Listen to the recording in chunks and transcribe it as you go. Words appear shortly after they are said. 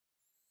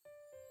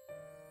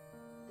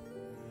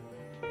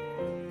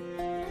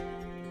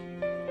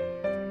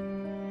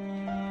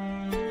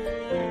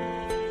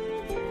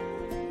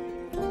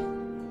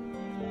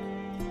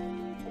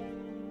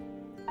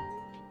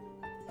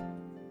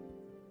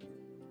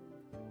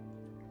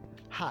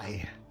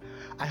Hi,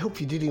 I hope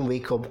you didn't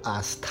wake up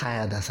as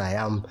tired as I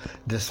am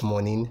this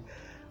morning.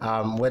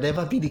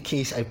 Whatever be the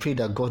case, I pray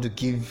that God will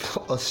give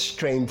us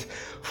strength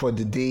for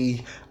the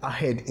day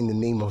ahead in the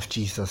name of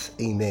Jesus.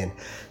 Amen.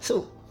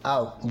 So,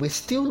 we're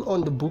still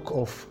on the book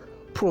of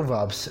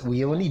Proverbs.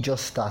 We only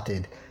just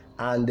started.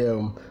 And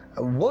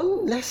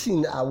one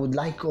lesson I would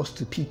like us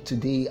to pick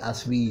today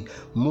as we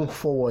move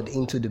forward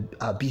into the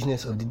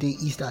business of the day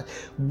is that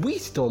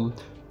wisdom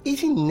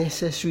isn't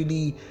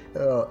necessarily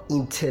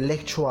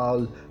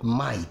intellectual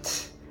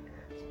might.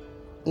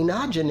 In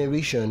our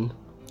generation,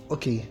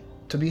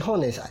 to be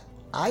honest,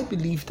 I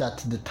believe that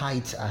the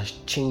tides are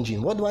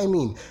changing. What do I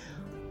mean?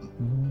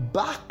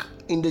 Back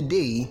in the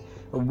day,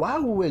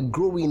 while we were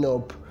growing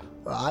up,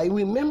 I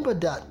remember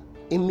that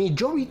a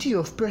majority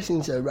of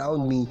persons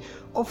around me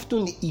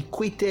often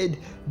equated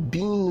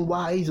being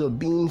wise or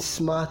being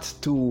smart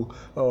to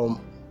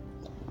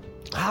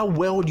how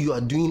well you are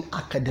doing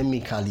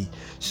academically.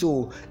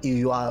 So if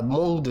you are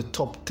among the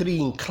top 3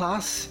 in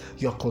class,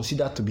 you are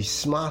considered to be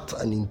smart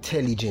and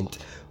intelligent.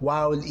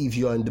 While if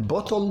you are in the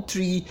bottom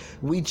 3,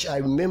 which I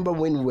remember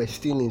when we were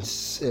still in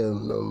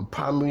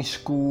primary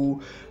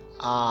school,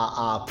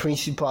 our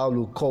principal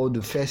will call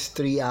the first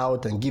 3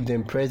 out and give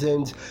them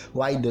presents,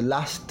 while the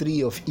last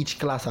 3 of each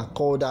class are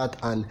called out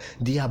and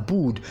they are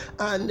booed.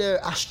 And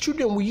as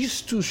children, we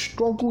used to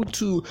struggle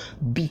to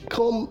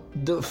become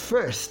the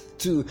first,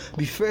 to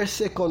be first,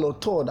 second, or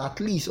third,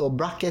 at least, or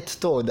bracket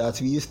third, as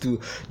we used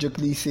to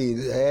jokingly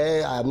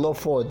say, I'm not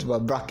fourth,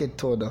 but bracket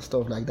third and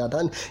stuff like that.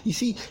 And you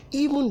see,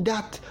 even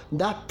that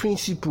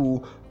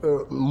principle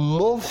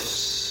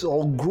morphs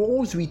or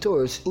grows with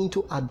us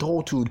into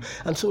adulthood,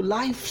 and so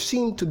life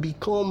seemed to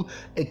become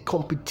a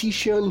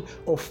competition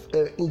of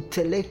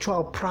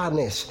intellectual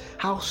prowess,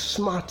 how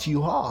smart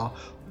you are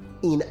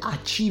in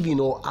achieving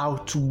or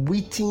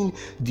outwitting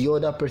the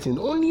other person.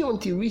 Only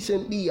until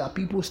recently are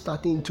people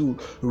starting to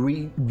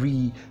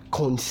reconsider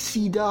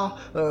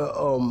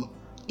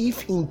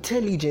if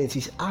intelligence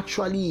is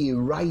actually a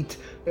right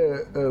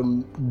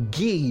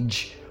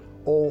gauge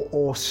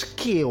or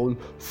scale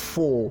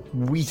for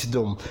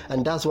wisdom.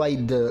 And that's why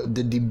the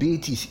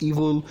debate is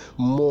even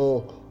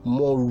more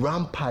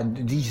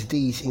rampant these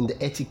days in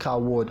the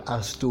ethical world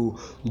as to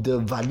the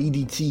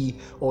validity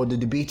or the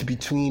debate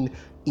between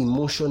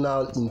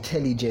emotional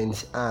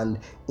intelligence and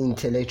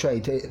intellectual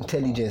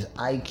intelligence,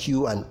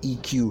 IQ and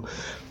EQ.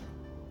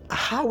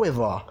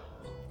 However,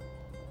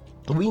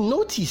 we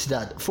notice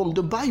that from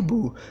the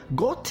Bible,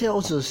 God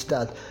tells us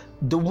that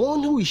the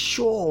one who is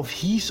sure of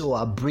his or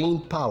her brain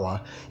power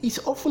is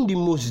often the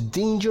most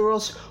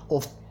dangerous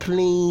of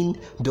playing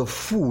the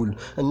fool.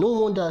 And no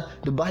wonder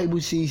the Bible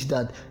says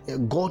that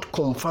God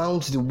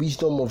confounds the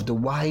wisdom of the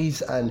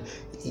wise and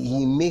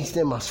he makes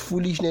them as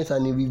foolishness,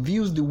 and he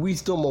reveals the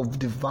wisdom of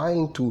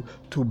divine to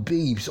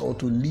babes or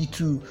to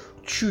little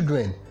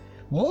children.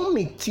 One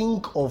may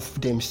think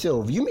of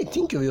themselves, you may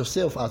think of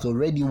yourself as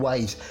already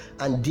wise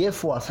and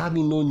therefore as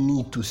having no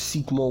need to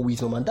seek more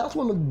wisdom. And that's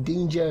one of the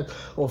dangers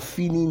of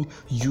feeling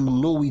you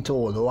know it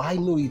all or I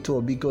know it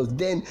all, because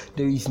then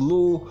there is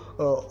no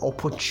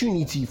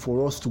opportunity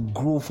for us to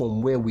grow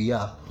from where we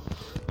are.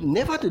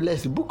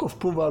 Nevertheless, the book of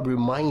Proverbs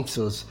reminds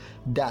us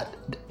that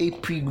a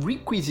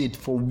prerequisite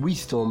for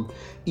wisdom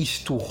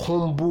is to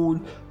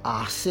humble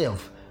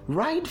ourselves.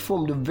 Right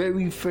from the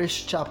very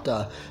first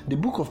chapter, the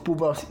book of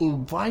Proverbs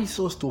invites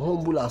us to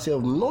humble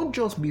ourselves, not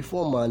just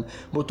before man,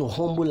 but to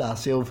humble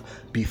ourselves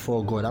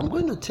before God. I'm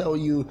going to tell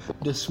you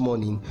this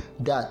morning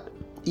that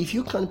if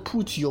you can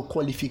put your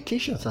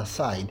qualifications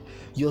aside,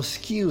 your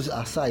skills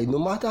aside, no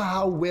matter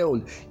how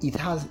well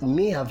it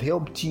may have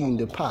helped you in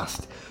the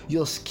past,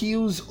 your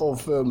skills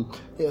of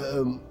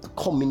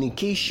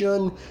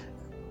communication,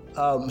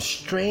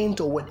 strength,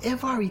 or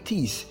whatever it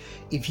is,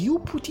 if you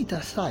put it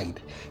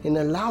aside and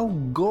allow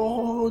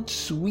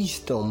God's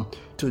wisdom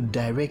to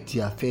direct the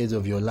affairs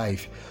of your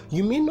life,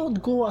 you may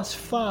not go as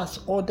far as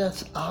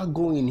others are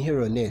going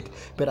here on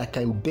earth, but I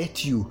can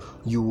bet you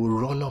will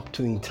run up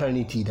to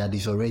eternity that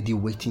is already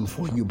waiting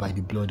for you by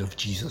the blood of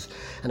Jesus.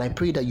 And I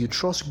pray that you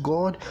trust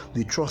God,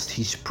 you trust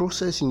his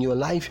process in your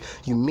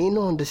life. You may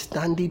not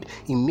understand it,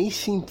 it may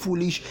seem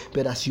foolish,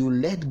 but as you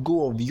let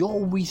go of your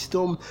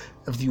wisdom,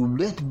 if you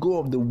let go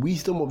of the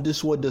wisdom of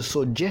this world, the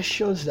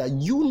suggestions that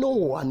you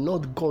know are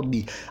not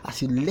godly,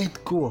 as you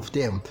let go of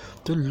them,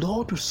 the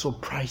Lord will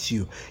surprise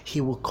you. He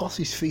will cause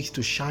his face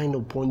to shine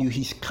upon you.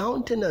 His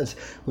countenance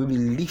will be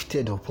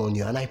lifted upon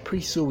you. And I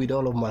pray so with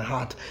all of my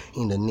heart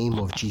in the name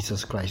of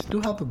Jesus Christ. Do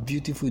have a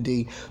beautiful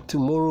day.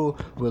 Tomorrow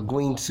we're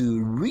going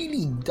to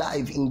really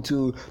dive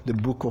into the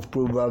book of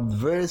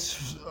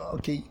Proverbs.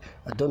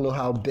 I don't know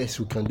how best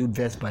we can do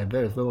verse by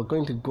verse, but we're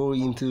going to go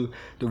into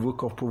the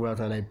book of Proverbs,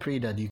 and I pray that you